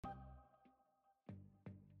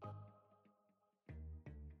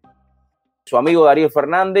su amigo Darío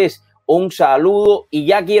Fernández, un saludo y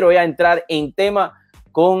ya quiero entrar en tema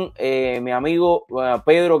con mi amigo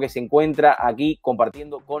Pedro, que se encuentra aquí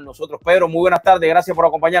compartiendo con nosotros. Pedro, muy buenas tardes, gracias por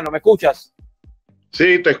acompañarnos. ¿Me escuchas?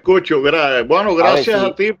 Sí, te escucho. Bueno, gracias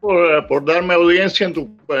a ti por darme audiencia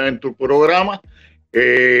en tu programa.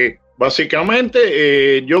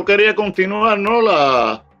 Básicamente, yo quería continuar, ¿no?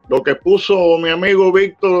 Lo que puso mi amigo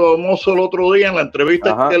Víctor Mozo el otro día en la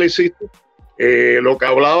entrevista que le hiciste, lo que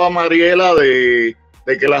hablaba Mariela de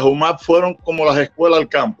que las UMAP fueron como las escuelas al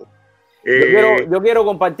campo. Yo quiero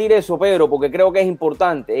compartir eso, Pedro, porque creo que es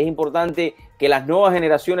importante que las nuevas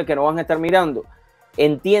generaciones que nos van a estar mirando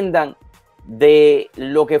entiendan de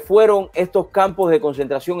lo que fueron estos campos de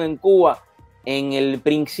concentración en Cuba en el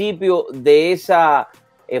principio de esa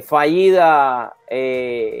fallida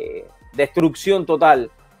destrucción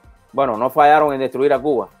total. Bueno, no fallaron en destruir a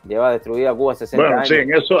Cuba, lleva destruida a Cuba 60 años. Sí,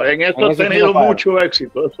 en eso ha tenido mucho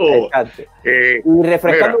éxito. Eso, y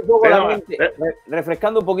refrescando un poco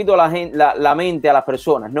refrescando un poquito la mente a las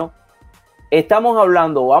personas, ¿no? Vamos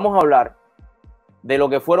a hablar de lo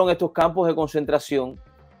que fueron estos campos de concentración,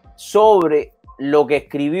 sobre lo que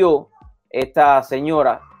escribió esta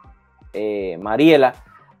señora Mariela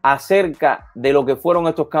acerca de lo que fueron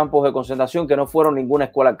estos campos de concentración, que no fueron ninguna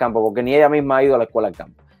escuela al campo, porque ni ella misma ha ido a la escuela al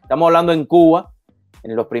campo. Estamos hablando en Cuba,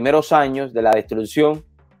 en los primeros años de la destrucción,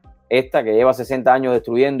 esta que lleva 60 años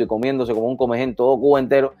destruyendo y comiéndose como un comején todo Cuba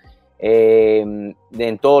entero, en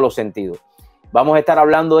todos los sentidos. Vamos a estar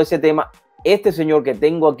hablando de ese tema. Este señor que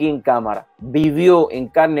tengo aquí en cámara vivió en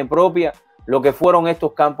carne propia lo que fueron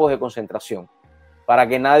estos campos de concentración, para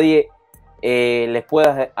que nadie les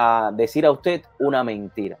pueda decir a usted una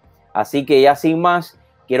mentira. Así que ya sin más,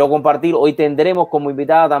 quiero compartir, hoy tendremos como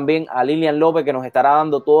invitada también a Lilian López, que nos estará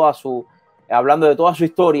dando hablando de toda su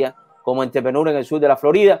historia como entrepreneur en el sur de la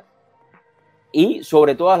Florida y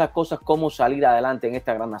sobre todas las cosas, cómo salir adelante en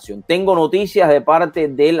esta gran nación. Tengo noticias de parte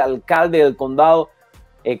del alcalde del condado,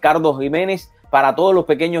 Carlos Jiménez. Para todos los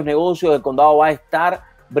pequeños negocios, el condado va a estar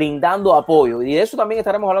brindando apoyo, y de eso también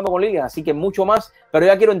estaremos hablando con Lilian, así que mucho más, pero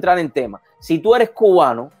ya quiero entrar en tema. Si tú eres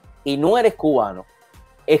cubano y no eres cubano,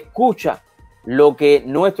 escucha lo que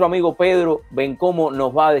nuestro amigo Pedro Bencomo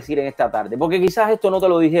nos va a decir en esta tarde, porque quizás esto no te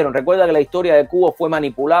lo dijeron. Recuerda que la historia de Cuba fue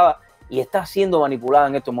manipulada y está siendo manipulada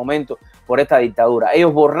en estos momentos por esta dictadura.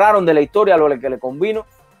 Ellos borraron de la historia lo que le convino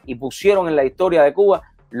y pusieron en la historia de Cuba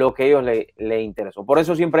lo que a ellos les interesó. Por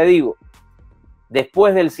eso siempre digo,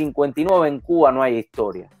 después del 59 en Cuba no hay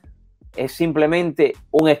historia. Es simplemente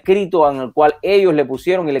un escrito en el cual ellos le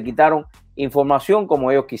pusieron y le quitaron información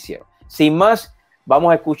como ellos quisieron. Sin más,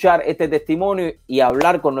 vamos a escuchar este testimonio y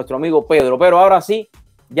hablar con nuestro amigo Pedro. Pero ahora sí,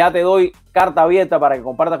 ya te doy carta abierta para que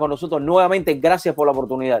compartas con nosotros. Nuevamente, gracias por la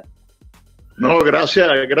oportunidad. No,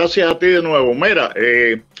 gracias a ti de nuevo. Mira,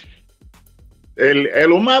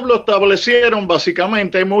 el UMAP lo establecieron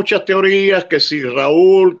básicamente, hay muchas teorías que si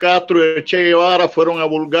Raúl Castro y Che Guevara fueron a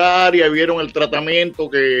Bulgaria y vieron el tratamiento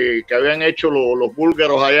que habían hecho los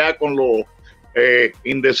búlgaros allá con los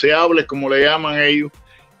indeseables, como le llaman ellos.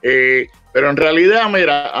 Pero en realidad,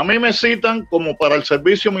 mira, a mí me citan como para el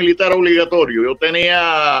servicio militar obligatorio. Yo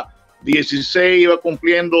tenía 16, iba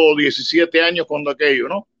cumpliendo 17 años cuando aquello,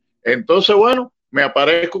 ¿no? Entonces, bueno, me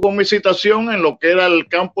aparezco con mi citación en lo que era el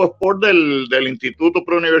campo sport del Instituto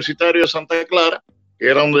Preuniversitario de Santa Clara, que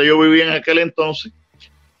era donde yo vivía en aquel entonces.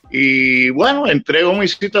 Y bueno, entrego mi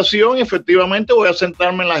citación y efectivamente voy a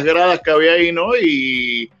sentarme en las gradas que había ahí, ¿no?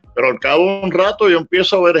 Pero al cabo de un rato yo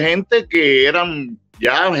empiezo a ver gente que eran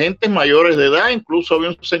ya gentes mayores de edad. Incluso había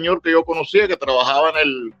un señor que yo conocía que trabajaba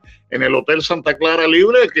en el Hotel Santa Clara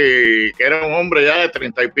Libre, que era un hombre ya de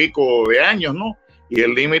 30 y pico de años, ¿no? Y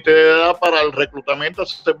el límite de edad para el reclutamiento al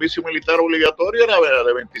servicio militar obligatorio era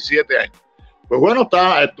de 27 años. Pues bueno,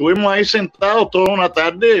 estuvimos ahí sentados toda una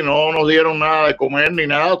tarde y no nos dieron nada de comer ni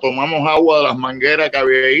nada. Tomamos agua de las mangueras que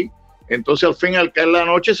había ahí. Entonces, al fin, al caer la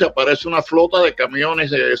noche, se aparece una flota de camiones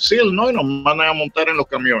de SEAL, ¿no? Y nos mandan a montar en los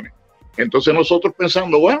camiones. Entonces, nosotros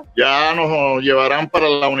pensando, bueno, ya nos llevarán para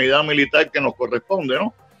la unidad militar que nos corresponde,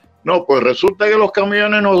 ¿no? No, pues resulta que los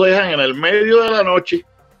camiones nos dejan en el medio de la noche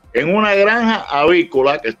en una granja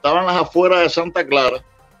avícola que estaba en las afueras de Santa Clara.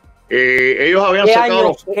 Ellos habían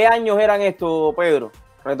sacado... ¿Qué años eran estos, Pedro?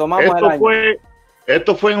 Retomamos el año.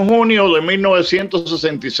 Esto fue en junio de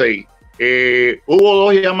 1966. Hubo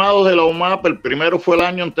dos llamados de la UMAP. El primero fue el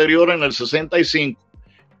año anterior, en el 65.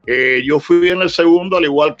 Yo fui en el segundo, al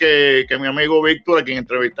igual que mi amigo Víctor, a quien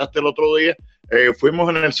entrevistaste el otro día. Fuimos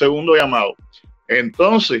en el segundo llamado.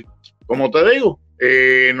 Entonces, como te digo,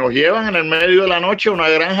 nos llevan en el medio de la noche a una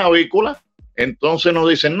granja avícola. Entonces nos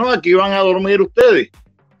dicen, no, aquí van a dormir ustedes.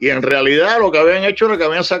 y en realidad lo que habían hecho era que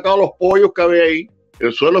habían sacado los pollos que había ahí.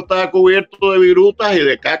 El suelo estaba cubierto de virutas y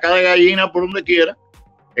de caca de gallina por donde quiera.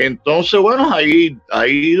 Entonces, bueno,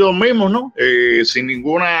 ahí dormimos, ¿no? Sin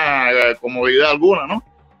ninguna comodidad alguna, ¿no?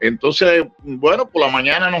 Entonces, bueno, por la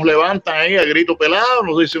mañana nos levantan ahí a grito pelado,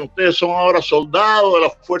 nos dicen, ustedes son ahora soldados de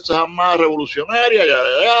las Fuerzas Armadas Revolucionarias,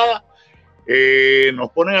 nos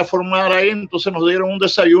ponen a formar ahí, entonces nos dieron un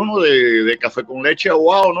desayuno de café con leche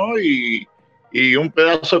aguado, ¿no? Y un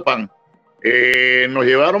pedazo de pan. Nos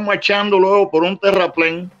llevaron marchando luego por un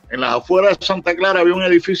terraplén. En las afueras de Santa Clara había un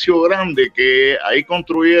edificio grande que ahí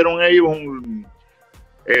construyeron ellos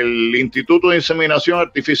el Instituto de Inseminación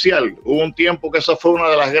Artificial. Hubo un tiempo que esa fue una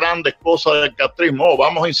de las grandes cosas del castrismo. Oh,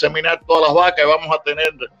 vamos a inseminar todas las vacas y vamos a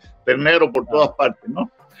tener ternero por todas partes,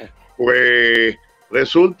 ¿no? Pues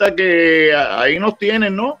resulta que ahí nos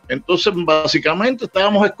tienen, ¿no? Entonces, básicamente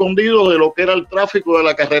estábamos escondidos de lo que era el tráfico de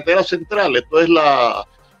la carretera central. Esto es la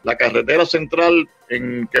carretera central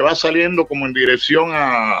que va saliendo como en dirección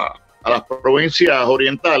a las provincias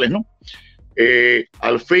orientales, ¿no?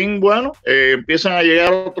 Al fin, bueno, empiezan a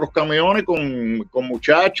llegar otros camiones con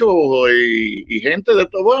muchachos y gente de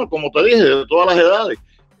todo, bueno, como te dije, de todas las edades,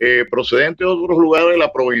 procedentes de otros lugares de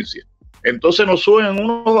la provincia. Entonces nos suben en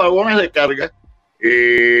unos vagones de carga.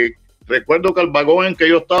 Recuerdo que el vagón en que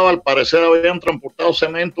yo estaba, al parecer habían transportado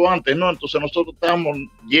cemento antes, ¿no? Entonces nosotros estábamos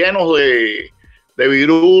llenos de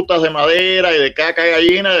virutas de madera y de caca de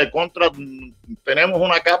gallina, de contra tenemos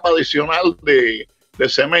una capa adicional de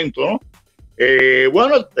cemento, ¿no?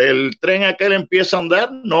 Bueno, el tren aquel empieza a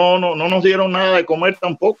andar, no nos dieron nada de comer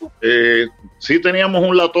tampoco. Sí teníamos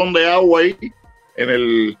un latón de agua ahí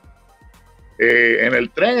en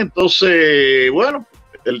el tren. Entonces, bueno,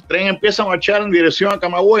 el tren empieza a marchar en dirección a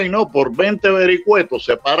Camagüey, ¿no? Por 20 vericuetos,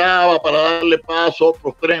 se paraba para darle paso a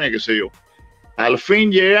otros trenes, qué sé yo. Al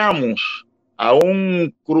fin llegamos a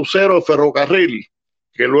un crucero de ferrocarril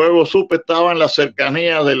que luego supe estaba en las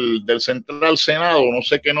cercanías del Central Senado, no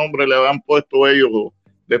sé qué nombre le habían puesto ellos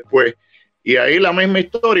después. Y ahí la misma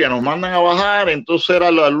historia, nos mandan a bajar, entonces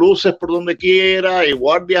eran las luces por donde quiera, y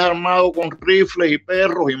guardias armados con rifles y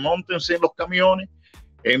perros, y móntense en los camiones.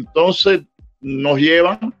 Entonces nos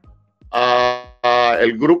llevan a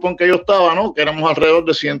el grupo en que yo estaba, ¿no? Que éramos alrededor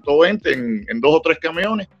de 120 en 2 o 3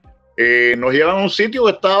 camiones. Nos llevan a un sitio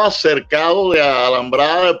que estaba cercado de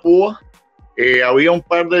alambrada de púas. Había un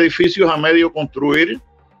par de edificios a medio construir.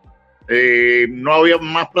 No había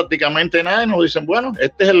más prácticamente nada y nos dicen, bueno,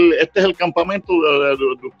 este es el campamento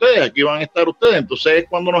de ustedes, aquí van a estar ustedes. Entonces es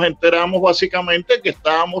cuando nos enteramos básicamente que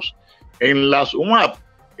estábamos en las UMAP.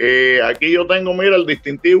 Aquí yo tengo, mira, el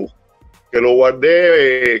distintivo, que lo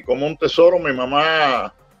guardé como un tesoro. Mi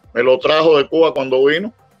mamá me lo trajo de Cuba cuando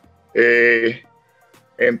vino.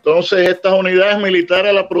 Entonces estas unidades militares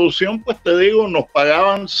de la producción, pues te digo, nos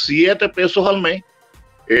pagaban 7 pesos al mes.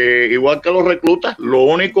 Igual que los reclutas. Lo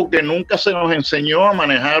único que nunca se nos enseñó a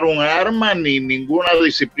manejar un arma ni ninguna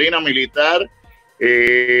disciplina militar.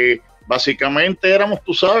 Básicamente éramos,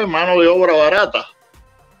 tú sabes, mano de obra barata.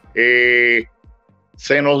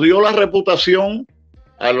 Se nos dio la reputación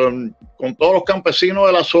con todos los campesinos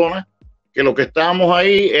de la zona que los que estábamos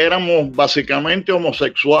ahí éramos básicamente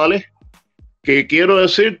homosexuales, que quiero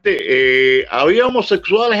decirte, había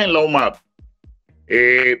homosexuales en la UMAP,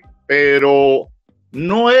 pero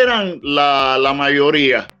no eran la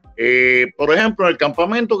mayoría. Por ejemplo, en el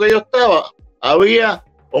campamento que yo estaba, había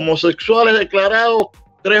homosexuales declarados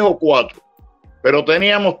 3 o 4, pero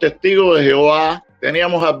teníamos testigos de Jehová,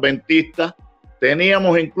 teníamos adventistas,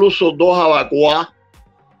 teníamos incluso 2 abacuá,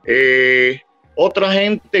 otra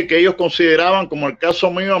gente que ellos consideraban, como el caso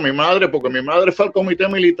mío, a mi madre, porque mi madre fue al comité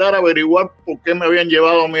militar a averiguar por qué me habían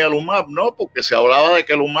llevado a mí al UMAP, ¿no? Porque se hablaba de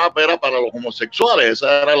que el UMAP era para los homosexuales,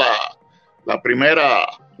 esa era la primera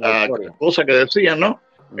cosa que decían, ¿no?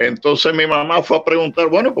 Entonces mi mamá fue a preguntar,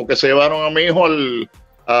 bueno, ¿por qué se llevaron a mi hijo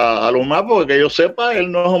al UMAP? Porque que yo sepa,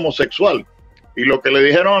 él no es homosexual. Y lo que le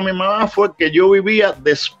dijeron a mi mamá fue que yo vivía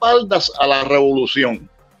de espaldas a la revolución.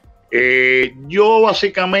 Yo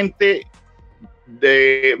básicamente,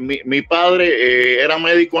 mi padre era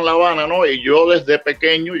médico en La Habana, ¿no? Y yo desde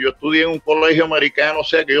pequeño, yo estudié en un colegio americano, o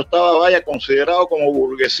sea que yo estaba, vaya, considerado como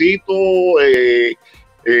burguesito,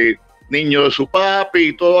 niño de su papi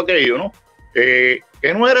y todo aquello, ¿no?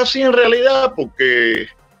 Que no era así en realidad, porque,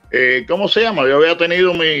 ¿cómo se llama? Yo había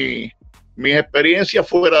tenido mis experiencias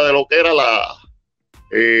fuera de lo que era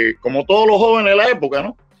como todos los jóvenes de la época,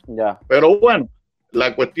 ¿no? Ya. Pero bueno,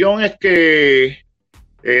 la cuestión es que,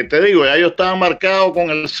 te digo, ya yo estaba marcado con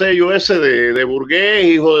el sello ese de burgués,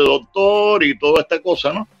 hijo de doctor y toda esta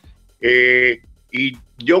cosa, ¿no? Y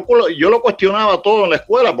yo lo cuestionaba todo en la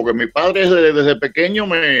escuela, porque mi padre desde pequeño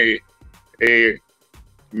me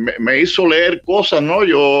hizo leer cosas, ¿no?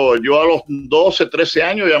 Yo a los 12, 13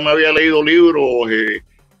 años ya me había leído libros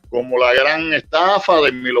como La Gran Estafa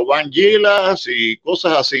de Milovan Gilas y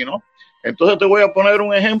cosas así, ¿no? Entonces te voy a poner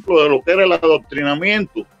un ejemplo de lo que era el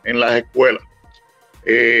adoctrinamiento en las escuelas,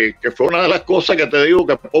 que fue una de las cosas que te digo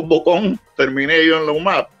que por bocón terminé yo en la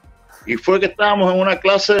UMAP, y fue que estábamos en una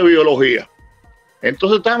clase de biología.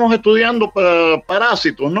 Entonces estábamos estudiando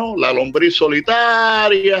parásitos, ¿no? La lombriz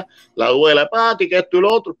solitaria, la duela hepática, esto y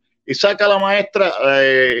lo otro, y saca la maestra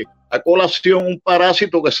a colación un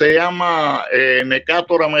parásito que se llama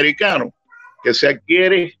Necator americano, que se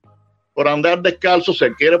adquiere por andar descalzo, se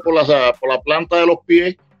adquiere por la planta de los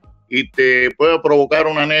pies y te puede provocar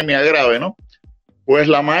una anemia grave, ¿no? Pues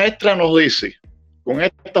la maestra nos dice, con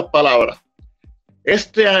estas palabras,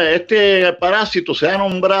 este parásito se ha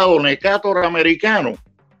nombrado Necator americano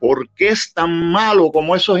porque es tan malo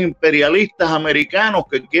como esos imperialistas americanos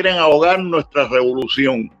que quieren ahogar nuestra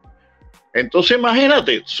revolución. Entonces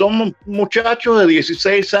imagínate, son muchachos de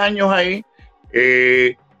 16 años ahí,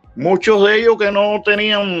 muchos de ellos que no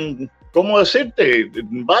tenían, ¿cómo decirte?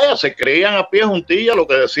 Vaya, se creían a pie juntillas lo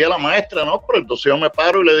que decía la maestra, ¿no? Pero entonces yo me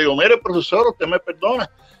paro y le digo, mire, profesor, usted me perdona,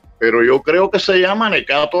 pero yo creo que se llama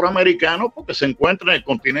Necator americano porque se encuentra en el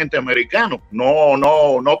continente americano.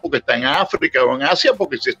 No porque está en África o en Asia,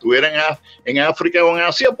 porque si estuviera en África o en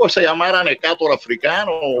Asia, pues se llamara Necator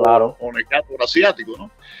africano, claro, o Necator asiático, ¿no?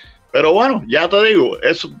 Pero bueno, ya te digo,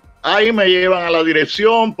 eso, ahí me llevan a la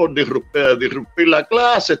dirección por disrumpir la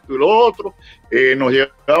clase, esto y lo otro. Nos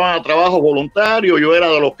llevaban a trabajo voluntario. Yo era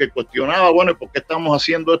de los que cuestionaba, bueno, ¿por qué estamos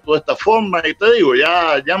haciendo esto de esta forma? Y te digo,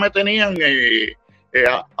 ya me tenían...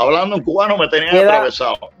 hablando en cubano me tenían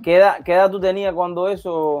atravesado. ¿Qué edad tú tenías cuando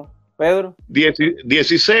eso, Pedro?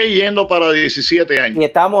 16 yendo para 17 años. ¿Y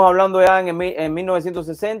estábamos hablando ya en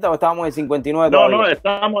 1960 o estábamos en 59 todavía? No,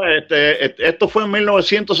 estamos, esto fue en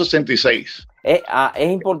 1966. Es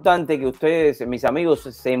importante que ustedes, mis amigos,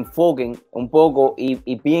 se enfoquen un poco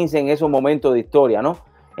y piensen en esos momentos de historia, ¿no?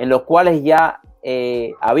 En los cuales ya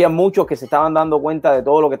había muchos que se estaban dando cuenta de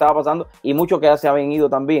todo lo que estaba pasando y muchos que ya se habían ido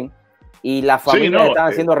también. Y las familias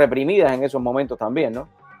estaban siendo reprimidas en esos momentos también, ¿no?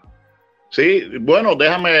 Sí, bueno,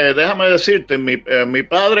 déjame decirte, mi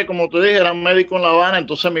padre, como te dije, era médico en La Habana,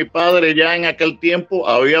 entonces mi padre ya en aquel tiempo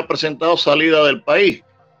había presentado salida del país.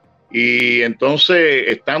 Y entonces,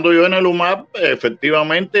 estando yo en el UMAP,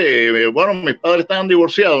 efectivamente, bueno, mis padres estaban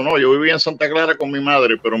divorciados, ¿no? Yo vivía en Santa Clara con mi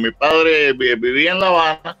madre, pero mi padre vivía en La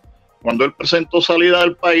Habana. Cuando él presentó salida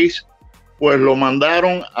del país, pues lo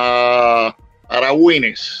mandaron a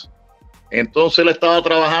Aragüines. Entonces él estaba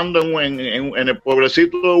trabajando en el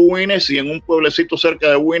pueblecito de Huines y en un pueblecito cerca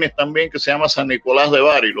de Huines también que se llama San Nicolás de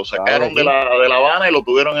Bari. Lo sacaron de La Habana y lo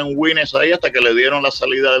tuvieron en Huines ahí hasta que le dieron la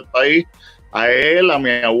salida del país a él, a mi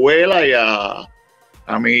abuela y a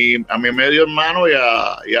mi medio hermano y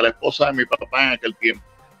a la esposa de mi papá en aquel tiempo.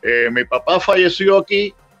 Mi papá falleció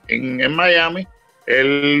aquí en Miami.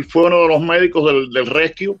 Él fue uno de los médicos del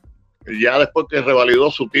Rescue, ya después que revalidó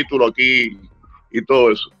su título aquí y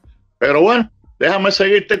todo eso. Pero bueno, déjame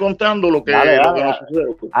seguirte contando lo que nos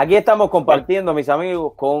sucede. Aquí estamos compartiendo, mis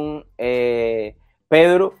amigos, con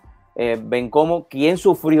Pedro Bencomo, quien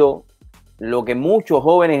sufrió lo que muchos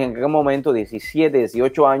jóvenes en aquel momento, 17,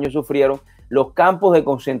 18 años, sufrieron, los campos de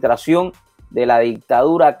concentración de la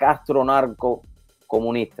dictadura castro-narco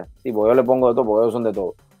comunista. Sí, porque yo le pongo de todo, porque ellos son de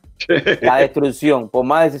todo. La destrucción, por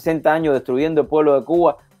más de 60 años destruyendo el pueblo de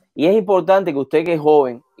Cuba. Y es importante que usted, que es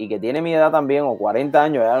joven y que tiene mi edad también, o 40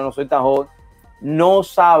 años, ya no soy tan joven, no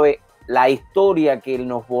sabe la historia que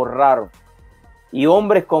nos borraron. Y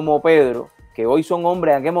hombres como Pedro, que hoy son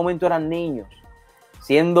hombres, en aquel momento eran niños,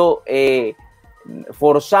 siendo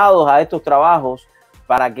forzados a estos trabajos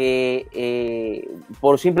para que,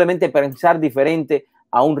 por simplemente pensar diferente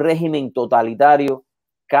a un régimen totalitario,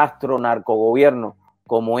 castro-narcogobierno,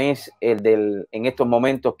 como es el en estos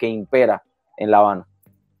momentos que impera en La Habana.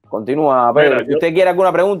 Continúa, Pedro. Si usted quiere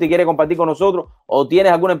alguna pregunta y quiere compartir con nosotros o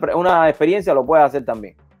tienes una experiencia, lo puedes hacer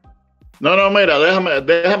también. No, mira,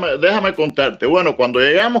 déjame contarte. Bueno, cuando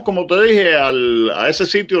llegamos, como te dije, a ese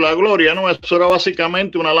sitio, La Gloria, ¿no? Eso era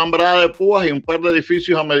básicamente una alambrada de púas y un par de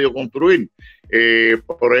edificios a medio construir.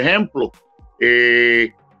 Por ejemplo,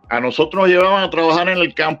 a nosotros nos llevaban a trabajar en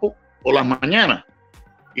el campo por las mañanas.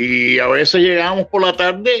 Y a veces llegábamos por la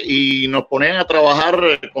tarde y nos ponían a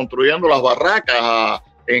trabajar construyendo las barracas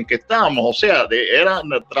en que estábamos. O sea, era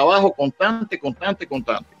trabajo constante.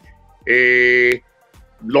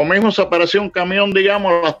 lo mismo se apareció un camión,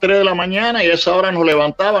 digamos, a las 3 de la mañana y a esa hora nos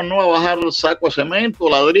levantaban, ¿no? A bajar el saco de cemento,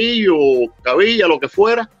 ladrillo, cabilla, lo que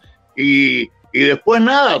fuera. Y después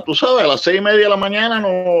nada, tú sabes, a las 6:30 de la mañana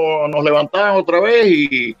nos levantaban otra vez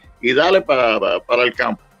y dale para el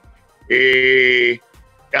campo.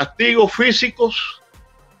 Castigos físicos,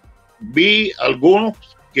 vi algunos,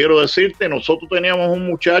 quiero decirte, nosotros teníamos un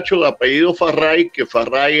muchacho de apellido Farray, que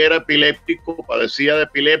Farray era epiléptico, padecía de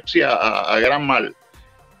epilepsia a gran mal.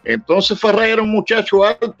 Entonces Farray era un muchacho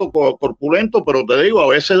alto, corpulento, pero te digo, a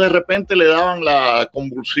veces de repente le daban las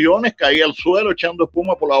convulsiones, caía al suelo echando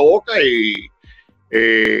espuma por la boca,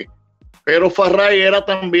 pero Farray era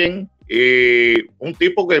también un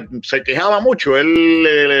tipo que se quejaba mucho.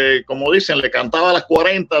 Él, como dicen, le cantaba a las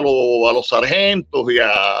 40 a los sargentos y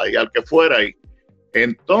al que fuera ahí.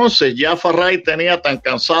 Entonces ya Farray tenía tan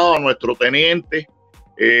cansado a nuestro teniente.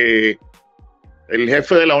 El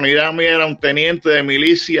jefe de la unidad mía era un teniente de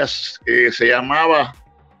milicias que se llamaba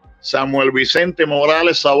Samuel Vicente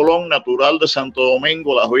Morales Sablón, natural de Santo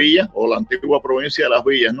Domingo, Las Villas, o la antigua provincia de Las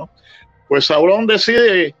Villas, ¿no? Pues Sablón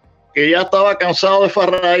decide que ya estaba cansado de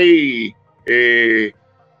Farray, de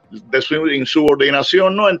su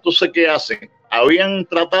insubordinación, ¿no? Entonces, ¿qué hacen? Habían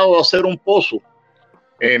tratado de hacer un pozo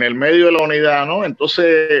en el medio de la unidad, ¿no? Entonces,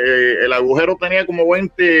 el agujero tenía como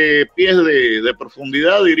 20 pies de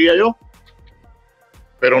profundidad, diría yo,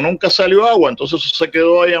 pero nunca salió agua, entonces se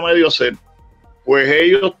quedó ahí a medio hacer. Pues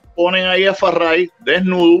ellos ponen ahí a Farray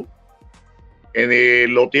desnudo,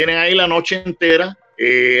 lo tienen ahí la noche entera.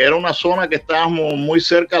 Era una zona que estábamos muy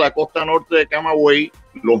cerca de la costa norte de Camagüey,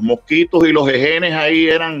 los mosquitos y los ejenes ahí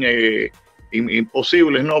eran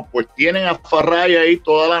imposibles, ¿no? Pues tienen a Farray ahí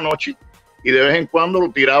toda la noche y de vez en cuando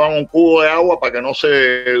lo tiraban un cubo de agua para que no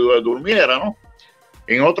se durmiera, ¿no?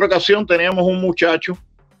 En otra ocasión teníamos un muchacho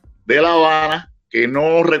de La Habana, que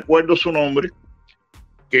no recuerdo su nombre,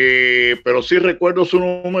 pero sí recuerdo su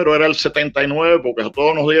número, era el 79, porque a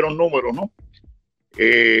todos nos dieron números, ¿no?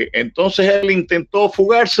 Entonces él intentó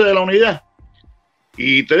fugarse de la unidad.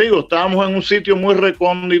 Y te digo, estábamos en un sitio muy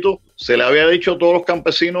recóndito. Se le había dicho a todos los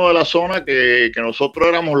campesinos de la zona que nosotros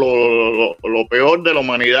éramos lo peor de la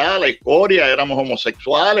humanidad, la escoria, éramos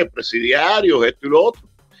homosexuales, presidiarios, esto y lo otro.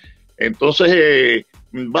 Entonces,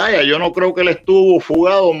 vaya, yo no creo que él estuvo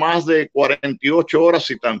fugado más de 48 horas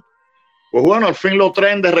y tanto. Pues bueno, al fin lo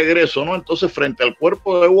traen de regreso, ¿no? Entonces, frente al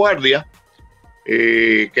cuerpo de guardia,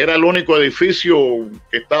 que era el único edificio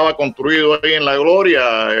que estaba construido ahí en La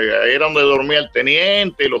Gloria, ahí era donde dormía el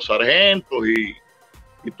teniente y los sargentos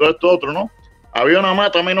y todo esto otro, ¿no? Había una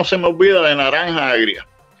mata, a mí no se me olvida, de naranja agria.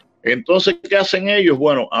 Entonces, ¿qué hacen ellos?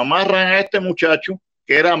 Bueno, amarran a este muchacho,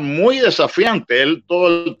 que era muy desafiante, él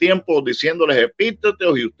todo el tiempo diciéndoles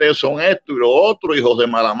epítetos y ustedes son esto y lo otro, hijos de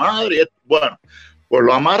mala madre. Bueno, pues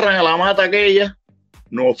lo amarran a la mata aquella,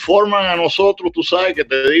 nos forman a nosotros, tú sabes que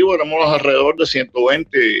te digo, éramos alrededor de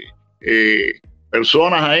 120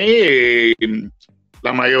 personas ahí,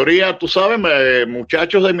 la mayoría, tú sabes,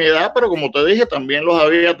 muchachos de mi edad, pero como te dije, también los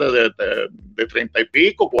había de 30 y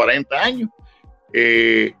pico, 40 años.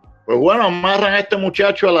 Pues bueno, amarran a este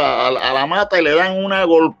muchacho a la mata y le dan una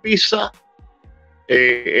golpiza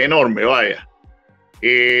enorme, vaya.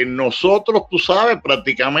 Nosotros, tú sabes,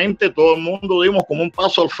 prácticamente todo el mundo dimos como un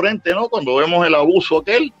paso al frente, ¿no? Cuando vemos el abuso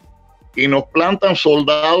aquel, y nos plantan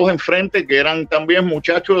soldados enfrente que eran también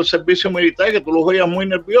muchachos del servicio militar, que tú los veías muy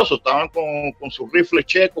nerviosos, estaban con sus rifles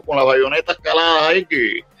checos, con las bayonetas caladas ahí,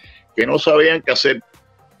 que no sabían qué hacer.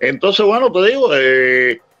 Entonces, bueno, te digo,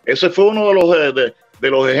 ese fue uno de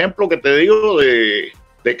los ejemplos que te digo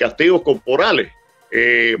de castigos corporales.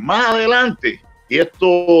 Más adelante, y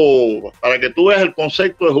esto para que tú veas el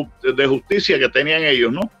concepto de justicia que tenían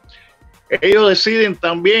ellos, ¿no? Ellos deciden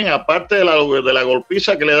también, aparte de la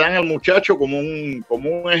golpiza que le dan al muchacho, como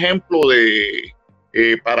un ejemplo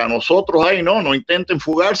para nosotros ahí, no intenten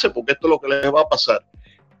fugarse porque esto es lo que les va a pasar.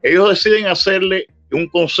 Ellos deciden hacerle un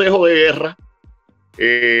consejo de guerra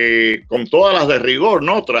con todas las de rigor,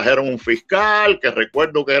 ¿no? Trajeron un fiscal, que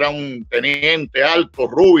recuerdo que era un teniente alto,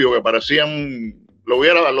 rubio, que parecía lo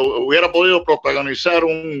hubiera podido protagonizar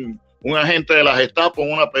un agente de la Gestapo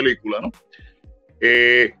en una película, ¿no?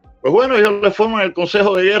 Pues bueno, ellos le forman el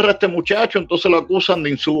consejo de guerra a este muchacho, entonces lo acusan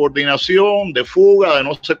de insubordinación, de fuga, de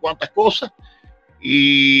no sé cuántas cosas,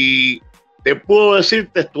 y te puedo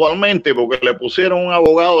decir textualmente, porque le pusieron un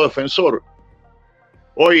abogado defensor.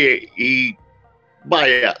 Oye, y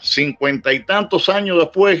vaya, 50 y tantos años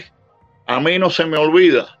después, a mí no se me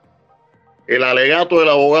olvida el alegato del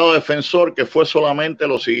abogado defensor, que fue solamente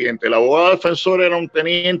lo siguiente. El abogado defensor era un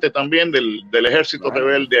teniente también del ejército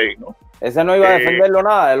rebelde ahí, ¿no? Ese no iba a defenderlo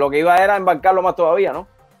nada, lo que iba era embarcarlo más todavía, ¿no?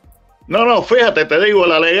 No, fíjate, te digo,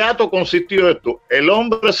 el alegato consistió en esto. El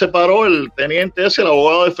hombre se paró, el teniente ese, el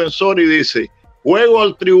abogado defensor, y dice: ruego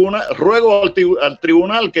al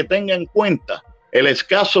tribunal que tenga en cuenta el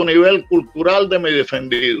escaso nivel cultural de mi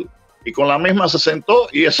defendido. Y con la misma se sentó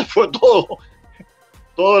y eso fue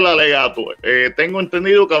todo el alegato. Tengo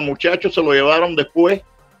entendido que al muchacho se lo llevaron después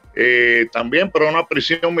también para una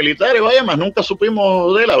prisión militar, y vaya, más nunca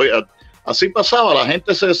supimos de él. Así pasaba, la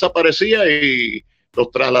gente se desaparecía y los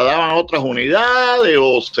trasladaban a otras unidades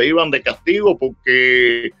o se iban de castigo,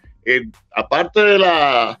 porque aparte de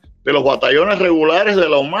los batallones regulares de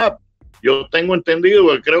la UMAP, yo tengo entendido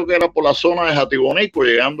que creo que era por la zona de Jatibonico,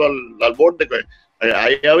 llegando al borde,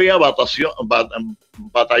 ahí había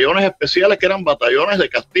batallones especiales que eran batallones de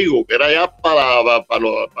castigo, que era ya para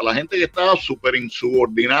la gente que estaba súper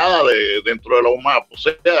insubordinada dentro de la UMAP. O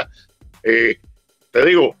sea, te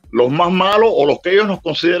digo, los más malos, o los que ellos nos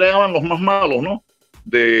consideraban los más malos, ¿no?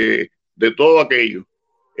 De todo aquello.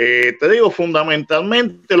 Te digo,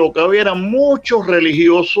 fundamentalmente lo que había eran muchos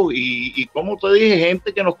religiosos y como te dije,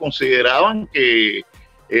 gente que nos consideraban que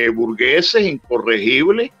burgueses,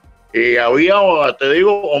 incorregibles. Había, te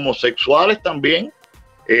digo, homosexuales también,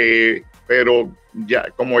 pero ya,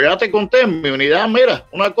 como ya te conté, en mi unidad, mira,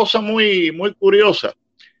 una cosa muy, muy curiosa.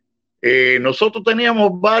 Nosotros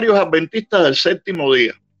teníamos varios adventistas del séptimo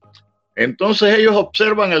día. Entonces ellos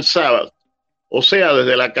observan el sábado. O sea,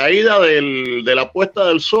 desde la caída de la puesta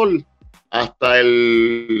del sol hasta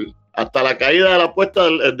la caída de la puesta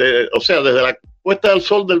o sea, desde la puesta del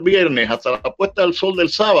sol del viernes hasta la puesta del sol del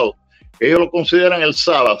sábado, ellos lo consideran el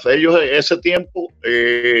sábado. Ellos ese tiempo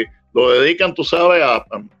lo dedican, tú sabes,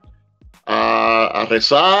 a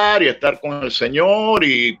rezar y a estar con el Señor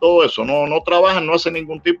y todo eso. No trabajan, no hacen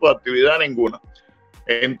ningún tipo de actividad ninguna.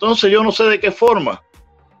 Entonces yo no sé de qué forma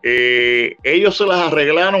ellos se las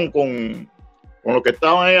arreglaron con los que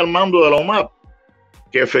estaban ahí al mando de la UMAP,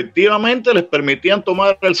 que efectivamente les permitían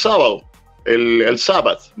tomar el sábado, el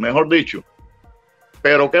sábado, mejor dicho.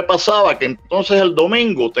 Pero ¿qué pasaba? Que entonces el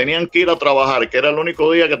domingo tenían que ir a trabajar, que era el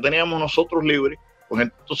único día que teníamos nosotros libres. Pues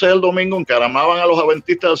entonces el domingo encaramaban a los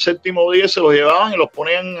adventistas del séptimo día, se los llevaban y los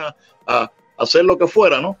ponían a hacer lo que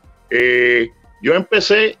fuera, ¿no? Yo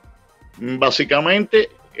empecé básicamente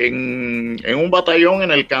en un batallón en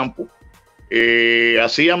el campo.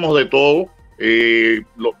 Hacíamos de todo.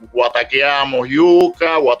 Guataqueábamos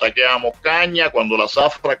yuca, guataqueábamos caña, cuando la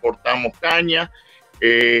zafra cortamos caña.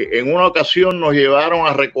 En una ocasión nos llevaron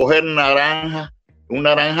a recoger naranjas, un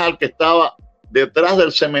naranjal que estaba detrás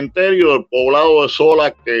del cementerio del poblado de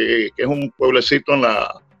Sola, que es un pueblecito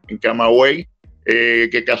en Camagüey,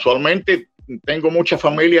 que casualmente tengo mucha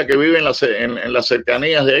familia que vive en las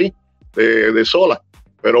cercanías de ahí, de Sola.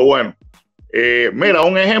 Pero bueno, mira,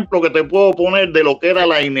 un ejemplo que te puedo poner de lo que era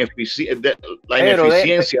la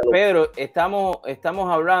ineficiencia. Pedro, estamos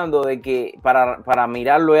hablando de que para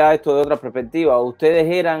mirarlo a esto de otra perspectiva, ustedes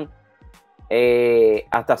eran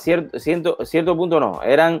hasta cierto punto no,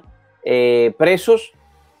 eran presos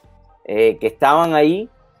que estaban ahí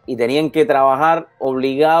y tenían que trabajar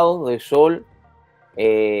obligados de sol,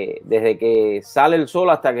 desde que sale el sol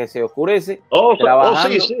hasta que se oscurece,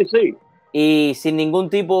 trabajando. Sí. Y sin ningún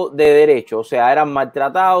tipo de derecho, o sea, eran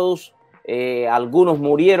maltratados, algunos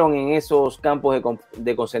murieron en esos campos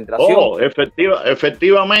de concentración.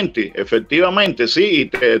 Efectivamente, sí, y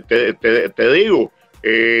te digo,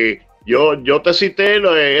 yo te cité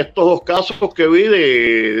estos dos casos que vi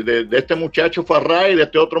de este muchacho Farray y de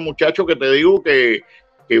este otro muchacho que te digo que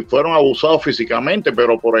fueron abusados físicamente,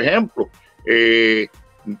 pero por ejemplo,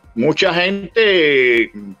 mucha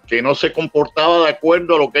gente que no se comportaba de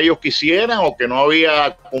acuerdo a lo que ellos quisieran o que no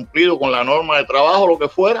había cumplido con la norma de trabajo, lo que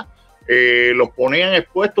fuera, los ponían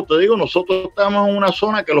expuestos. Te digo, nosotros estábamos en una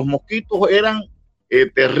zona que los mosquitos eran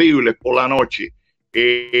terribles por la noche.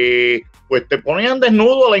 Pues te ponían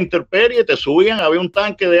desnudo a la intemperie, te subían, había un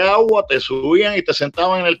tanque de agua, te subían y te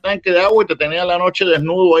sentaban en el tanque de agua y te tenían la noche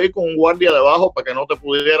desnudo ahí con un guardia debajo para que no te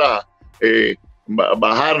pudiera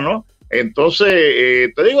bajar, ¿no?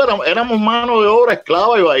 Entonces, te digo, éramos mano de obra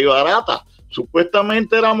esclava y barata.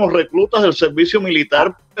 Supuestamente éramos reclutas del servicio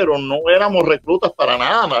militar, pero no éramos reclutas para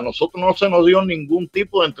nada. A nosotros no se nos dio ningún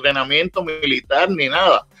tipo de entrenamiento militar ni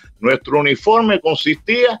nada. Nuestro uniforme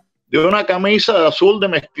consistía de una camisa de azul de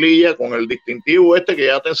mezclilla con el distintivo este que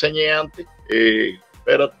ya te enseñé antes.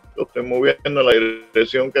 Espérate, lo estoy moviendo en la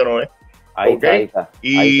dirección que no es. Ahí está.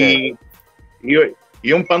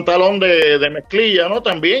 Y un pantalón de mezclilla, ¿no?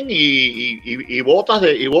 También, y botas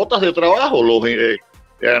de trabajo.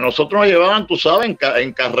 Nosotros nos llevaban, tú sabes,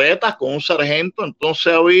 en carretas con un sargento.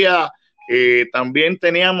 Entonces también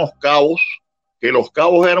teníamos cabos que los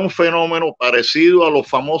cabos eran un fenómeno parecido a los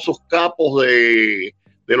famosos capos de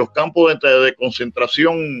los campos de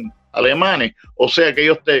concentración alemanes. O sea que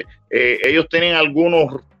ellos tenían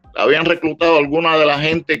habían reclutado a alguna de la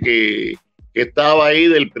gente que estaba ahí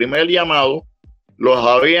del primer llamado, los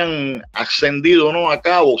habían ascendido, ¿no?, a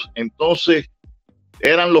cabos. Entonces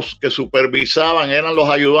eran los que supervisaban, eran los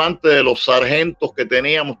ayudantes de los sargentos que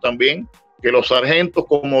teníamos también, que los sargentos,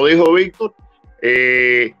 como dijo Víctor,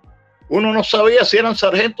 uno no sabía si eran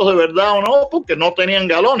sargentos de verdad o no, porque no tenían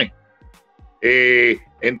galones.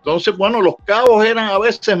 Entonces, bueno, los cabos eran a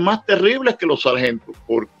veces más terribles que los sargentos,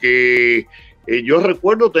 porque yo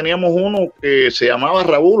recuerdo, teníamos uno que se llamaba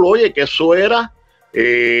Raúl, oye, que eso era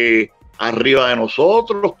arriba de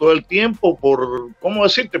nosotros todo el tiempo por, ¿cómo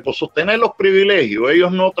decirte?, por sostener los privilegios.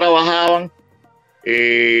 Ellos no trabajaban,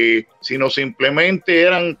 sino simplemente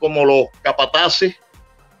eran como los capataces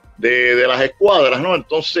de las escuadras, ¿no?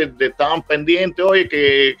 Entonces estaban pendientes, oye,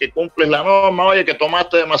 que cumples la norma, oye, que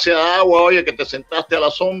tomaste demasiada agua, oye, que te sentaste a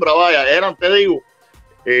la sombra, vaya, eran, te digo,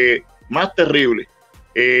 más terribles.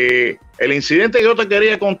 El incidente que yo te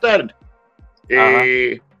quería contar,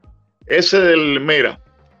 mira,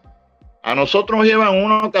 a nosotros nos llevan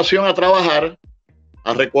una ocasión a trabajar,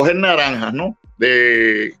 a recoger naranjas, ¿no?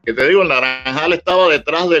 Que te digo, el naranjal estaba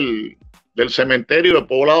detrás del cementerio de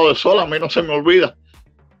Poblado de Sol, a mí no se me olvida.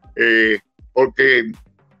 Porque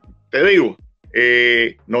te digo,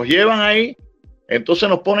 nos llevan ahí, entonces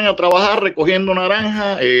nos ponen a trabajar recogiendo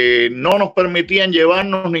naranjas, no nos permitían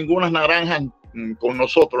llevarnos ninguna naranjas con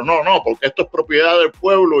nosotros, no, porque esto es propiedad del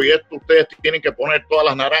pueblo y esto ustedes tienen que poner todas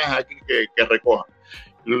las naranjas aquí que recojan.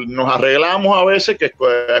 Nos arreglamos a veces que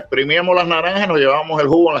exprimíamos las naranjas y nos llevábamos el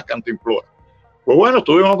jugo en las cantimploras. Pues bueno,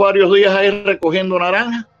 estuvimos varios días ahí recogiendo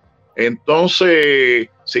naranjas. Entonces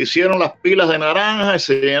se hicieron las pilas de naranjas,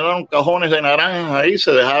 se llenaron cajones de naranjas ahí,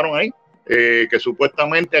 se dejaron ahí, que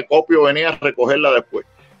supuestamente Acopio venía a recogerla después.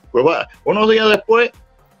 Pues unos días después,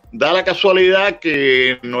 da la casualidad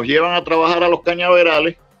que nos llevan a trabajar a los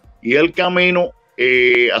cañaverales y el camino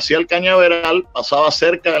hacia el cañaveral pasaba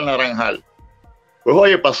cerca del naranjal. Pues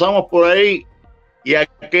oye, pasamos por ahí y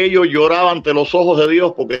aquello lloraba ante los ojos de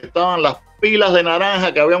Dios porque estaban las pilas de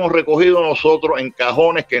naranja que habíamos recogido nosotros en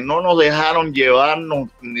cajones que no nos dejaron llevarnos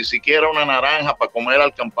ni siquiera una naranja para comer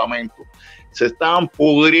al campamento. Se estaban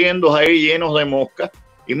pudriendo ahí llenos de moscas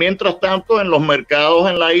y mientras tanto en los mercados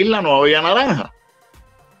en la isla no había naranja.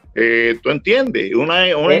 ¿Tú entiendes?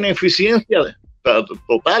 Una ineficiencia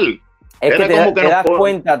total. Es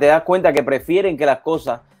que te das cuenta que prefieren que las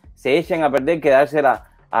cosas se echen a perder que dárselas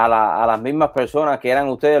a las mismas personas que eran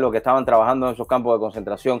ustedes los que estaban trabajando en esos campos de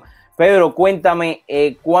concentración. Pedro, cuéntame,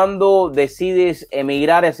 ¿cuándo decides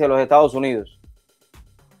emigrar hacia los Estados Unidos?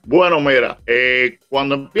 Bueno, mira,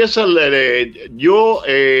 cuando empieza yo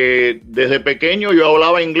desde pequeño yo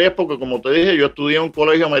hablaba inglés porque, como te dije, yo estudié en un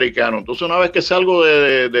colegio americano. Entonces, una vez que salgo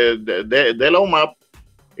de la UMAP,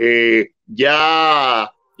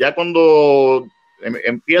 ya cuando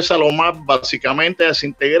empieza la UMAP básicamente a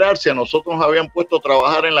desintegrarse, a nosotros nos habían puesto a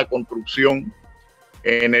trabajar en la construcción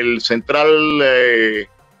en el central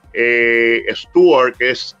Stuart,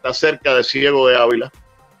 que está cerca de Ciego de Ávila,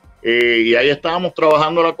 y ahí estábamos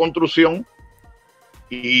trabajando la construcción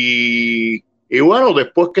y bueno,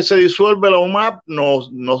 después que se disuelve la UMAP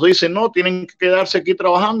nos dicen no, tienen que quedarse aquí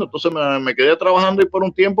trabajando. Entonces me quedé trabajando ahí por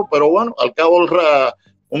un tiempo, pero bueno, al cabo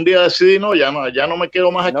un día decidí no, ya no me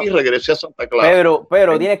quedo más aquí, regresé a Santa Clara.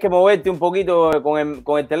 Pero tienes que moverte un poquito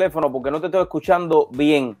con el teléfono porque no te estoy escuchando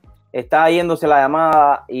bien, está yéndose la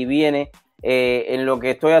llamada y viene. En lo que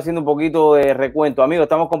estoy haciendo un poquito de recuento. Amigos,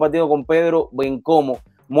 estamos compartiendo con Pedro Bencomo.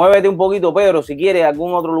 Muévete un poquito, Pedro, si quieres,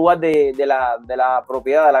 algún otro lugar de la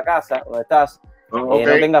propiedad de la casa donde estás. Okay.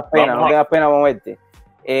 No tengas pena moverte.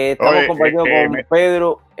 Estamos compartiendo con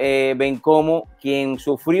Pedro Bencomo, quien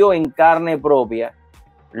sufrió en carne propia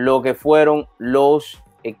lo que fueron los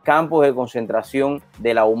campos de concentración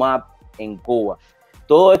de la UMAP en Cuba.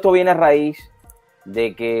 Todo esto viene a raíz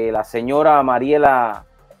de que la señora Mariela,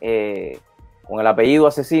 con el apellido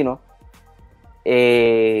asesino,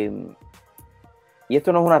 y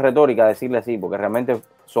esto no es una retórica decirle así, porque realmente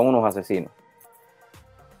son unos asesinos,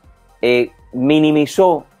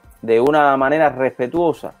 minimizó de una manera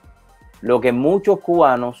respetuosa lo que muchos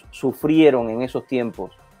cubanos sufrieron en esos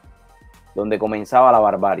tiempos donde comenzaba la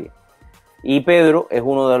barbarie. Y Pedro es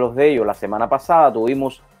uno de los de ellos. La semana pasada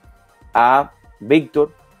tuvimos a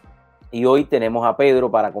Víctor y hoy tenemos a Pedro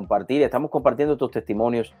para compartir. Estamos compartiendo estos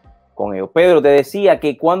testimonios con ellos. Pedro, te decía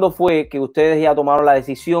que ¿cuándo fue que ustedes ya tomaron la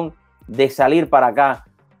decisión de salir para acá,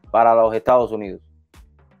 para los Estados Unidos?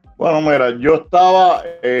 Bueno, mira, yo estaba,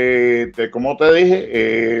 como te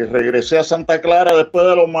dije, regresé a Santa Clara después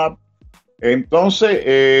de los MAP.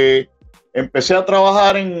 Entonces, empecé a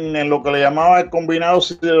trabajar en lo que le llamaba el combinado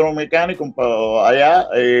sideromecánico, allá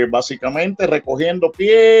básicamente recogiendo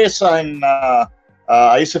piezas,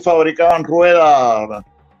 ahí se fabricaban ruedas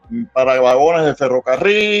para vagones de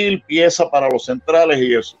ferrocarril, piezas para los centrales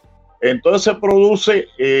y eso. Entonces se produce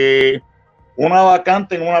una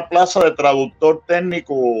vacante en una plaza de traductor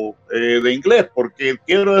técnico de inglés, porque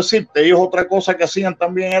quiero decirte, ellos otra cosa que hacían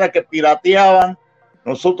también era que pirateaban.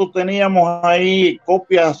 Nosotros teníamos ahí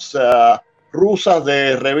copias rusas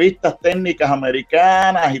de revistas técnicas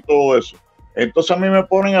americanas y todo eso. Entonces a mí me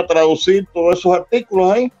ponen a traducir todos esos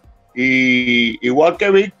artículos ahí. Y igual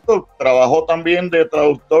que Víctor, trabajó también de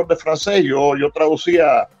traductor de francés, yo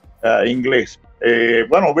traducía inglés.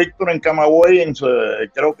 Bueno, Víctor en Camagüey,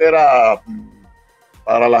 creo que era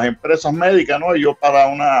para las empresas médicas, ¿no? Y yo para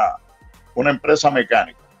una empresa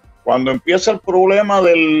mecánica. Cuando empieza el problema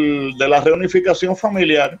de la reunificación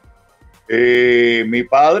familiar, mi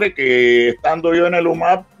padre, que estando yo en el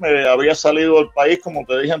UMAP, había salido del país, como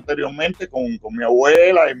te dije anteriormente, con mi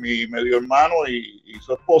abuela y mi medio hermano y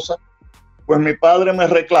su esposa, pues mi padre me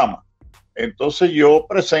reclama. Entonces yo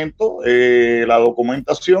presento la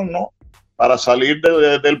documentación, ¿no?, para salir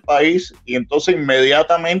del país, y entonces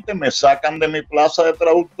inmediatamente me sacan de mi plaza de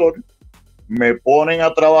traductor, me ponen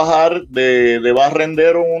a trabajar de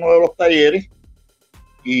barrendero en uno de los talleres,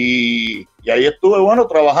 y ahí estuve, bueno,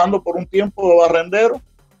 trabajando por un tiempo de barrendero,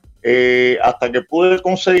 hasta que pude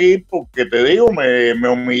conseguir, porque te digo, me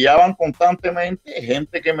humillaban constantemente,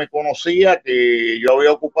 gente que me conocía, que yo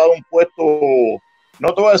había ocupado un puesto,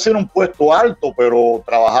 no te voy a decir un puesto alto, pero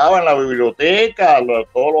trabajaba en la biblioteca,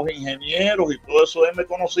 todos los ingenieros y todo eso me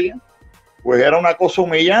conocían, pues era una cosa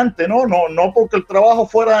humillante, no porque el trabajo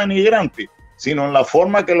fuera denigrante, sino en la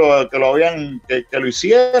forma que lo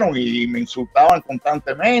hicieron, y me insultaban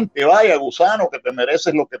constantemente: vaya gusano, que te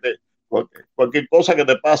mereces cualquier cosa que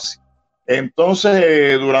te pase.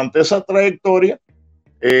 Entonces, durante esa trayectoria,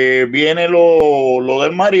 viene lo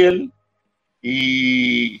del Mariel,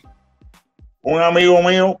 y un amigo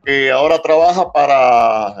mío que ahora trabaja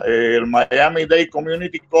para el Miami-Dade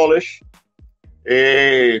Community College,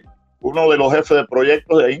 uno de los jefes de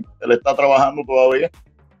proyectos de ahí, él está trabajando todavía,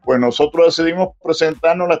 pues nosotros decidimos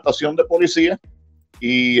presentarnos a la estación de policía,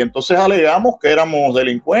 y entonces alegamos que éramos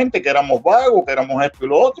delincuentes, que éramos vagos, que éramos esto y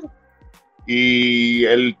lo otro. Y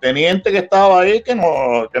el teniente que estaba ahí, que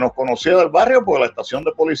nos conocía del barrio, porque la estación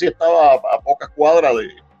de policía estaba a pocas cuadras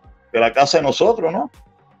de la casa de nosotros, ¿no?,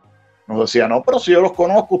 nos decía: no, pero si yo los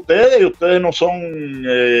conozco a ustedes, y ustedes no son,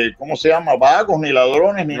 ¿cómo se llama?, vagos, ni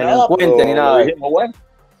ladrones, ni nada. Ni nada. Le dijimos, bueno,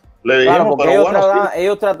 pero bueno,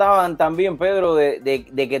 ellos trataban también, Pedro,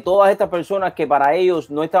 de que todas estas personas que para ellos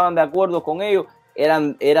no estaban de acuerdo con ellos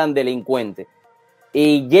eran delincuentes.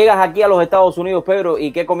 Y llegas aquí a los Estados Unidos, Pedro,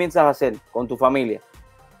 ¿y qué comienzas a hacer con tu familia?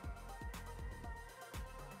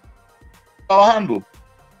 Trabajando.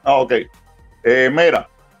 Ok. Mira,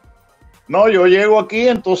 no, yo llego aquí,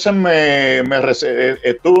 entonces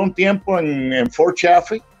estuve un tiempo en Fort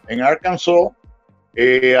Chaffee, en Arkansas.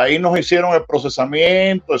 Ahí nos hicieron el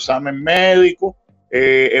procesamiento, examen médico.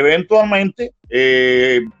 Eventualmente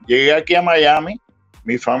llegué aquí a Miami.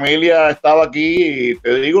 Mi familia estaba aquí, y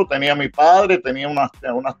te digo, tenía mi padre, tenía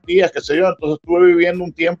unas tías, qué sé yo. Entonces estuve viviendo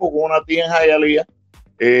un tiempo con una tía en Hialeah.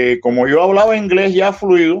 Como yo hablaba inglés ya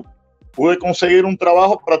fluido, pude conseguir un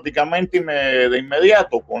trabajo prácticamente de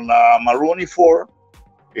inmediato con la Maroney Ford.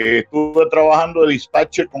 Estuve trabajando de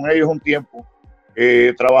dispatcher con ellos un tiempo.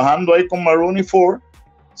 Trabajando ahí con Maroney Ford,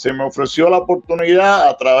 se me ofreció la oportunidad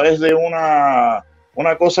a través de una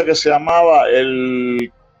cosa que se llamaba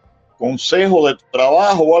el Consejo de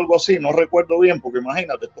Trabajo o algo así, no recuerdo bien, porque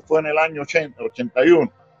imagínate, esto fue en el año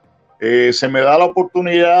 81. Se me da la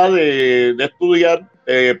oportunidad de estudiar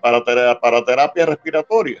para terapia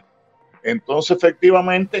respiratoria. Entonces,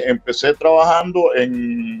 efectivamente, empecé trabajando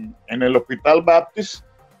en el Hospital Baptist,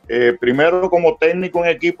 primero como técnico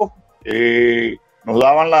en equipo. Nos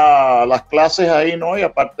daban las clases ahí, ¿no? Y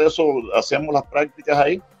aparte de eso, hacíamos las prácticas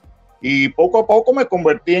ahí. Y poco a poco me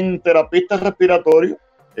convertí en terapista respiratorio.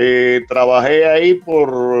 Trabajé ahí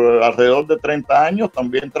por alrededor de 30 años.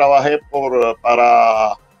 También trabajé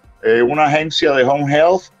para una agencia de Home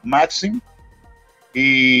Health, Maxim.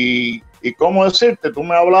 Y cómo decirte, tú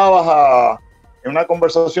me hablabas en una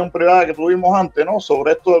conversación privada que tuvimos antes, ¿no?,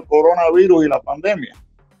 sobre esto del coronavirus y la pandemia.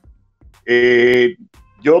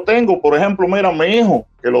 Yo tengo, por ejemplo, mira, mi hijo,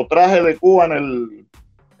 que lo traje de Cuba en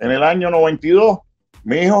el año 92.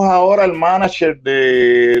 Mi hijo es ahora el manager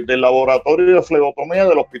del laboratorio de flebotomía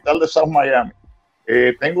del hospital de South Miami.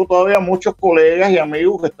 tengo todavía muchos colegas y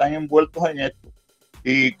amigos que están envueltos en esto.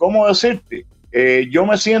 Y cómo decirte, yo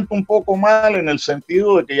me siento un poco mal en el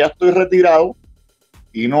sentido de que ya estoy retirado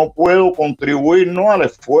y no puedo contribuir, ¿no?, al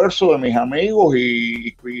esfuerzo de mis amigos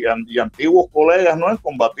y antiguos colegas, ¿no?, en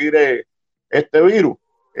combatir este virus.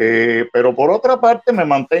 Pero por otra parte me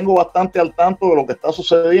mantengo bastante al tanto de lo que está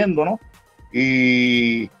sucediendo, ¿no?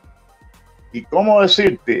 Y cómo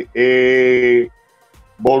decirte,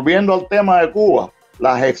 volviendo al tema de Cuba,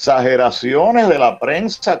 las exageraciones de la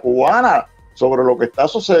prensa cubana sobre lo que está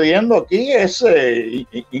sucediendo aquí es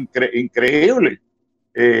increíble.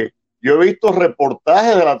 Yo he visto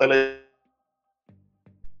reportajes de la televisión.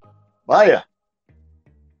 Vaya,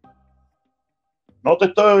 no te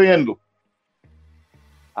estoy oyendo.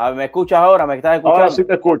 ¿Me escuchas ahora? ¿Me estás escuchando? Ahora sí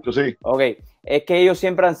te escucho, sí. Ok, es que ellos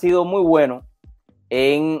siempre han sido muy buenos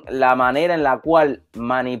en la manera en la cual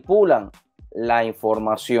manipulan la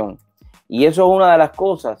información. Y eso es una de las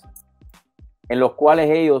cosas en las cuales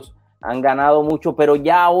ellos han ganado mucho, pero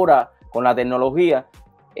ya ahora con la tecnología,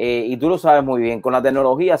 y tú lo sabes muy bien, con la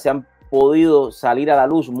tecnología se han podido salir a la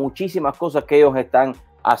luz muchísimas cosas que ellos están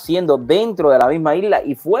haciendo dentro de la misma isla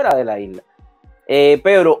y fuera de la isla.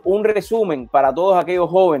 Pedro, un resumen para todos aquellos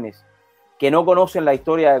jóvenes que no conocen la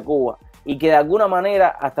historia de Cuba y que de alguna manera,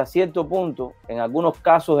 hasta cierto punto, en algunos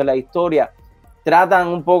casos de la historia, tratan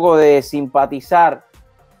un poco de simpatizar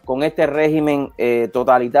con este régimen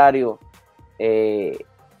totalitario,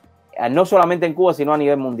 no solamente en Cuba, sino a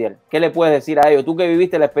nivel mundial. ¿Qué le puedes decir a ellos? Tú que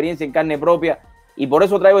viviste la experiencia en carne propia, y por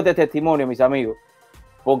eso traigo este testimonio, mis amigos,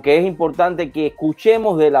 porque es importante que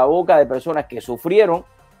escuchemos de la boca de personas que sufrieron,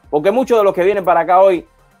 porque muchos de los que vienen para acá hoy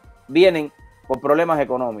vienen por problemas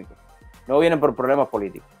económicos, no vienen por problemas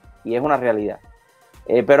políticos, y es una realidad.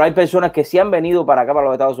 Pero hay personas que sí han venido para acá, para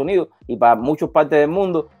los Estados Unidos y para muchas partes del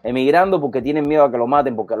mundo, emigrando porque tienen miedo a que lo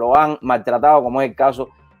maten, porque lo han maltratado, como es el caso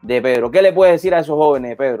de Pedro. ¿Qué le puedes decir a esos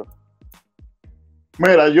jóvenes, Pedro?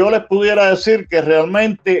 Mira, yo les pudiera decir que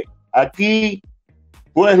realmente aquí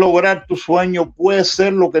puedes lograr tu sueño, puedes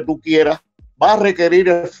ser lo que tú quieras, va a requerir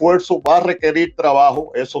esfuerzo, va a requerir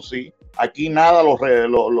trabajo, eso sí, aquí nada lo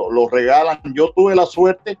regalan. Yo tuve la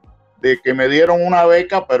suerte de que me dieron una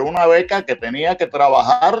beca, pero una beca que tenía que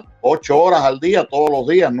trabajar 8 horas al día, todos los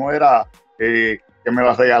días, no era que me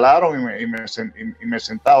la regalaron y me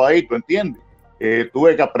sentaba ahí, ¿tú entiendes?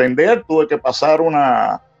 Tuve que aprender, tuve que pasar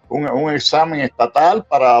un examen estatal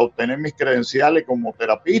para obtener mis credenciales como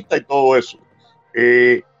terapista y todo eso.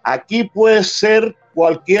 Aquí puede ser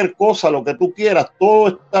cualquier cosa, lo que tú quieras, todo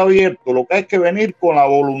está abierto, lo que hay que venir con la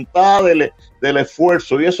voluntad del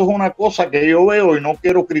esfuerzo, y eso es una cosa que yo veo, y no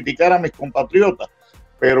quiero criticar a mis compatriotas,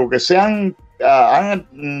 pero que han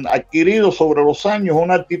adquirido sobre los años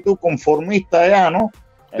una actitud conformista ya, ¿no?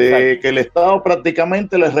 De que el Estado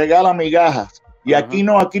prácticamente les regala migajas, y aquí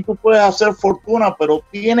no, aquí tú puedes hacer fortuna, pero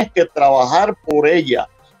tienes que trabajar por ella.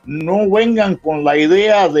 No vengan con la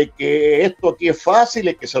idea de que esto aquí es fácil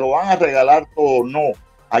y que se lo van a regalar todo. No,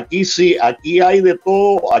 aquí sí, aquí hay de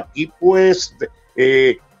todo. Aquí puedes,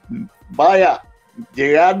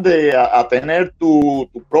 llegar a tener tu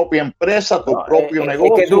propia empresa, tu propio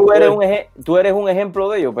negocio. Es que tú eres un ejemplo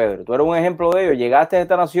de ello, Pedro. Tú eres un ejemplo de ello. Llegaste a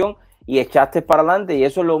esta nación y echaste para adelante, y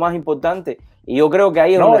eso es lo más importante. Y yo creo que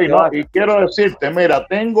ahí es donde y quiero decirte, mira,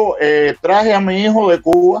 traje a mi hijo de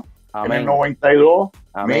Cuba. Amén. En el 92,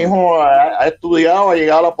 amén. Mi hijo ha estudiado, ha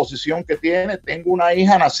llegado a la posición que tiene. Tengo una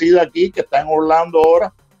hija nacida aquí que está en Orlando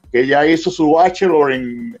ahora, que ya hizo su bachelor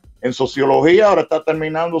en sociología, ahora está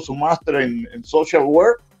terminando su máster en social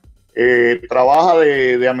work. Trabaja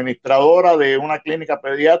de administradora de una clínica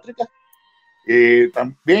pediátrica.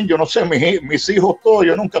 También, yo no sé, mis hijos todos,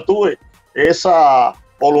 yo nunca tuve esa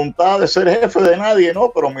voluntad de ser jefe de nadie,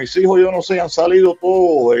 ¿no? Pero mis hijos, yo no sé, han salido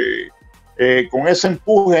todos con ese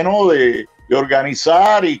empuje, ¿no? De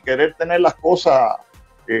organizar y querer tener las cosas,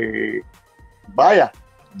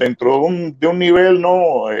 dentro de un nivel,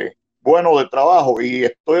 ¿no? Bueno de trabajo, y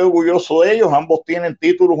estoy orgulloso de ellos. Ambos tienen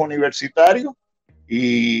títulos universitarios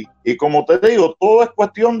y como te digo, todo es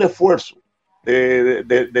cuestión de esfuerzo,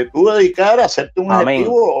 de tú dedicar a hacerte un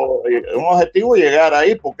objetivo y llegar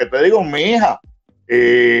ahí, porque te digo, mi hija,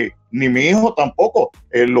 ni mi hijo tampoco,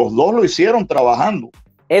 los dos lo hicieron trabajando.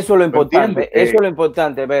 Eso es lo importante, eso es lo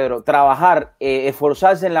importante, Pedro. Trabajar,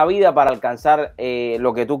 esforzarse en la vida para alcanzar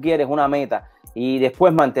lo que tú quieres, una meta, y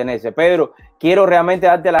después mantenerse. Pedro, quiero realmente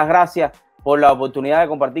darte las gracias por la oportunidad de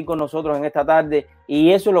compartir con nosotros en esta tarde,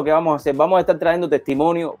 y eso es lo que vamos a hacer. Vamos a estar trayendo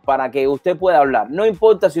testimonio para que usted pueda hablar. No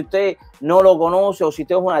importa si usted no lo conoce o si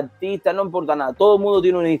usted es un artista, no importa nada. Todo el mundo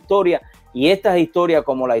tiene una historia, y estas historias,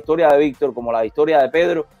 como la historia de Víctor, como la historia de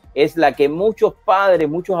Pedro, es la que muchos padres,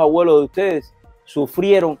 muchos abuelos de ustedes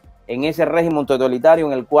sufrieron en ese régimen totalitario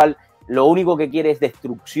en el cual lo único que quiere es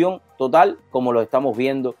destrucción total, como lo estamos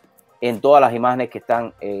viendo en todas las imágenes que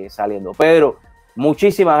están saliendo. Pedro,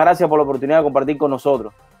 muchísimas gracias por la oportunidad de compartir con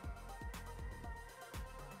nosotros.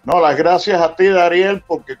 No, las gracias a ti, Dariel,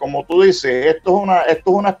 porque como tú dices, esto es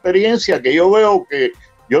una experiencia que yo veo que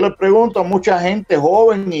yo le pregunto a mucha gente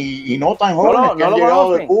joven y no tan joven que han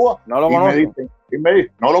llegado de Cuba y me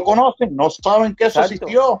dicen, no lo conocen, no saben que eso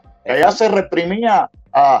existió, que allá se reprimía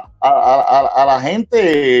a la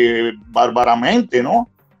gente bárbaramente, ¿no?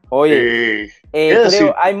 Oye,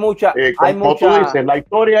 creo, hay mucha, tú dices, la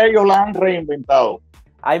historia ellos la han reinventado.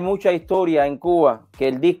 Hay mucha historia en Cuba que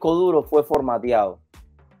el disco duro fue formateado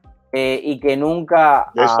y que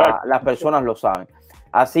nunca las personas lo saben.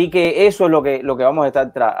 Así que eso es lo que vamos a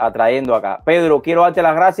estar atrayendo acá. Pedro, quiero darte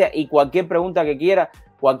las gracias y cualquier pregunta que quieras,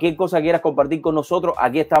 cualquier cosa que quieras compartir con nosotros,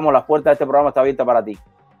 aquí estamos, las puertas de este programa están abiertas para ti.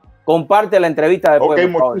 Comparte la entrevista después.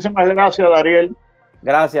 Ok, muchísimas gracias, Dariel.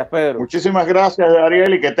 Gracias, Pedro. Muchísimas gracias,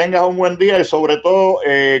 Dariel, y que tengas un buen día y sobre todo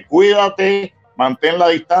cuídate, mantén la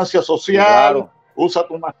distancia social, claro. Usa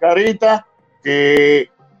tu mascarita, que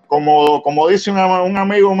como dice un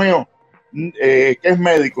amigo mío que es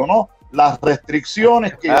médico, ¿no? Las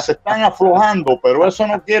restricciones que se están aflojando, pero eso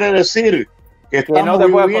no quiere decir que estamos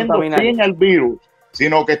viviendo sin el virus,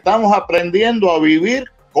 sino que estamos aprendiendo a vivir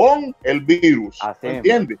con el virus.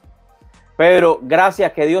 ¿Entiendes? Pedro,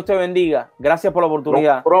 gracias, que Dios te bendiga. Gracias por la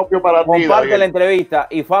oportunidad. Lo propio para ti. Comparte la entrevista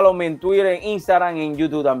y follow me en Twitter, en Instagram, en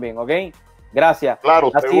YouTube también, ¿ok? Gracias.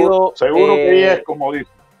 Claro, seguro que es como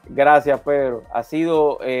dice. Gracias, Pedro. Ha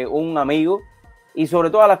sido un amigo. Y sobre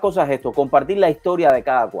todas las cosas esto, compartir la historia de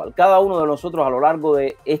cada cual. Cada uno de nosotros a lo largo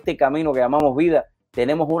de este camino que llamamos vida,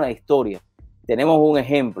 tenemos una historia, tenemos un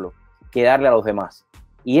ejemplo que darle a los demás.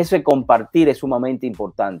 Y ese compartir es sumamente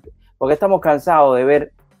importante, porque estamos cansados de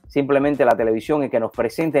ver simplemente la televisión y que nos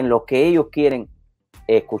presenten lo que ellos quieren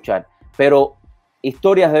escuchar. Pero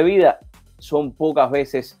historias de vida son pocas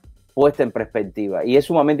veces puestas en perspectiva. Y es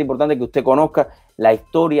sumamente importante que usted conozca la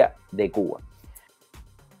historia de Cuba.